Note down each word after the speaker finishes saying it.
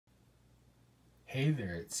Hey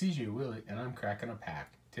there, it's CJ Willie, and I'm cracking a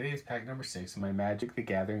pack. Today is pack number 6 of my Magic the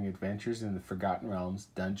Gathering Adventures in the Forgotten Realms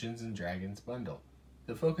Dungeons & Dragons bundle.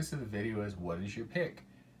 The focus of the video is what is your pick?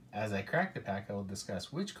 As I crack the pack, I will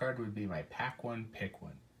discuss which card would be my pack 1 pick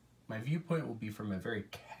 1. My viewpoint will be from a very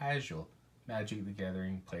casual Magic the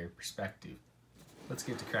Gathering player perspective. Let's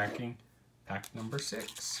get to cracking pack number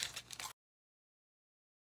 6.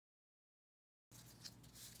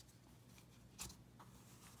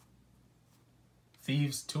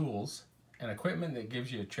 Thieves' Tools, an equipment that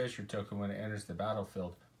gives you a treasure token when it enters the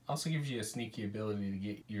battlefield, also gives you a sneaky ability to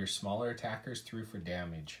get your smaller attackers through for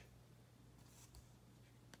damage.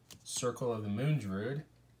 Circle of the Moon Druid,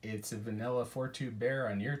 it's a vanilla 4/2 bear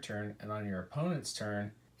on your turn, and on your opponent's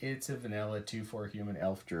turn, it's a vanilla 2/4 human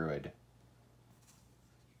elf druid.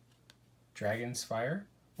 Dragon's Fire,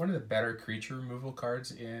 one of the better creature removal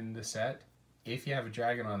cards in the set. If you have a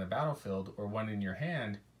dragon on the battlefield or one in your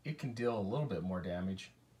hand, it can deal a little bit more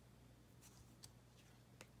damage.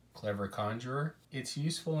 Clever Conjurer, it's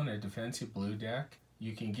useful in a defensive blue deck.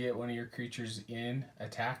 You can get one of your creatures in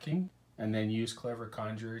attacking and then use Clever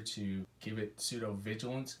Conjurer to give it pseudo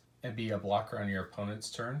vigilance and be a blocker on your opponent's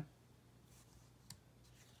turn.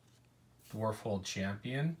 Dwarfhold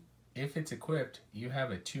Champion, if it's equipped, you have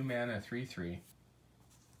a 2-mana 3/3.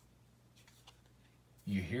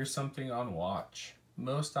 You Hear Something on Watch.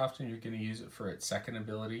 Most often you're going to use it for its second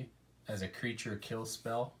ability as a creature kill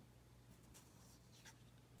spell.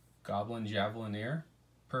 Goblin Javelineer,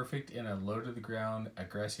 perfect in a low to the ground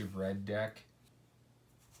aggressive red deck.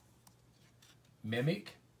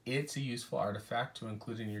 Mimic, it's a useful artifact to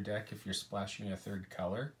include in your deck if you're splashing a third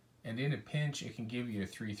color, and in a pinch it can give you a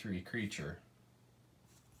 3/3 creature.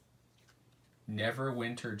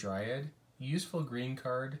 Neverwinter Dryad, useful green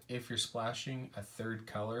card if you're splashing a third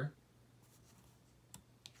color.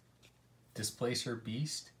 Displacer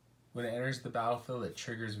Beast, when it enters the battlefield it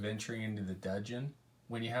triggers venturing into the dungeon.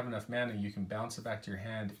 When you have enough mana you can bounce it back to your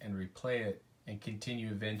hand and replay it and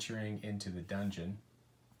continue venturing into the dungeon.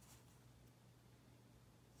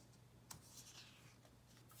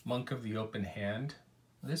 Monk of the Open Hand,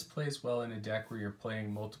 this plays well in a deck where you're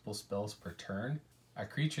playing multiple spells per turn, a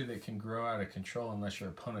creature that can grow out of control unless your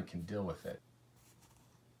opponent can deal with it.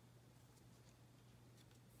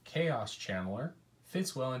 Chaos Channeler,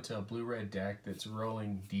 fits well into a blue-red deck that's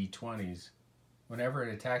rolling d20s. Whenever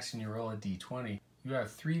it attacks and you roll a d20, you have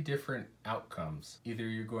 3 different outcomes. Either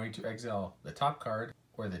you're going to exile the top card,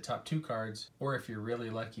 or the top 2 cards, or if you're really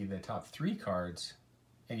lucky, the top 3 cards,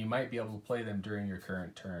 and you might be able to play them during your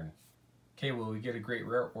current turn. Okay, well we get a great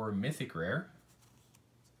rare or mythic rare.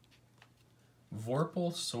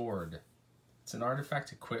 Vorpal Sword. It's an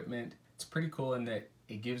artifact equipment. It's pretty cool in that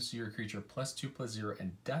it gives your creature +2/+0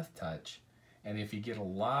 and Death Touch. And if you get a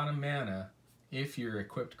lot of mana, if your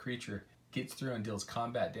equipped creature gets through and deals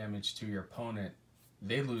combat damage to your opponent,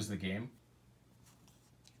 they lose the game.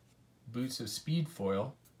 Boots of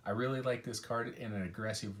Speedfoil. I really like this card in an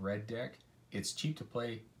aggressive red deck. It's cheap to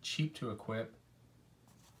play, cheap to equip.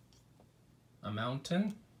 A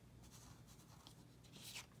Mountain.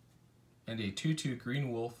 And a 2/2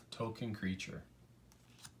 Green Wolf token creature.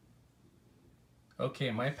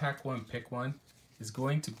 Okay, my pack 1 pick 1 is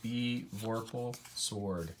going to be Vorpal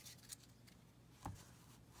Sword.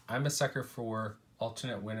 I'm a sucker for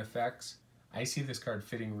alternate win effects. I see this card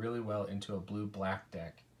fitting really well into a blue-black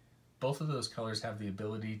deck. Both of those colors have the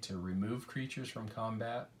ability to remove creatures from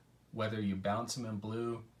combat, whether you bounce them in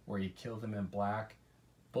blue or you kill them in black.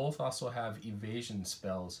 Both also have evasion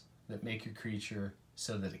spells that make your creature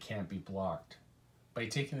so that it can't be blocked. By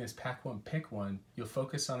taking this pack 1 pick 1, you'll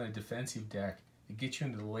focus on a defensive deck that gets you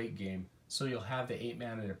into the late game, so you'll have the 8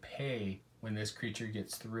 mana to pay when this creature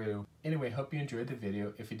gets through. Anyway, hope you enjoyed the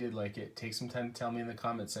video. If you did like it, take some time to tell me in the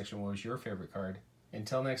comments section what was your favorite card.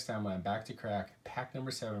 Until next time, I'm back to crack pack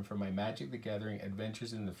number 7 for my Magic the Gathering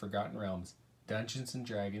Adventures in the Forgotten Realms Dungeons &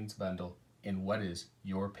 Dragons bundle in what is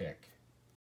your pick.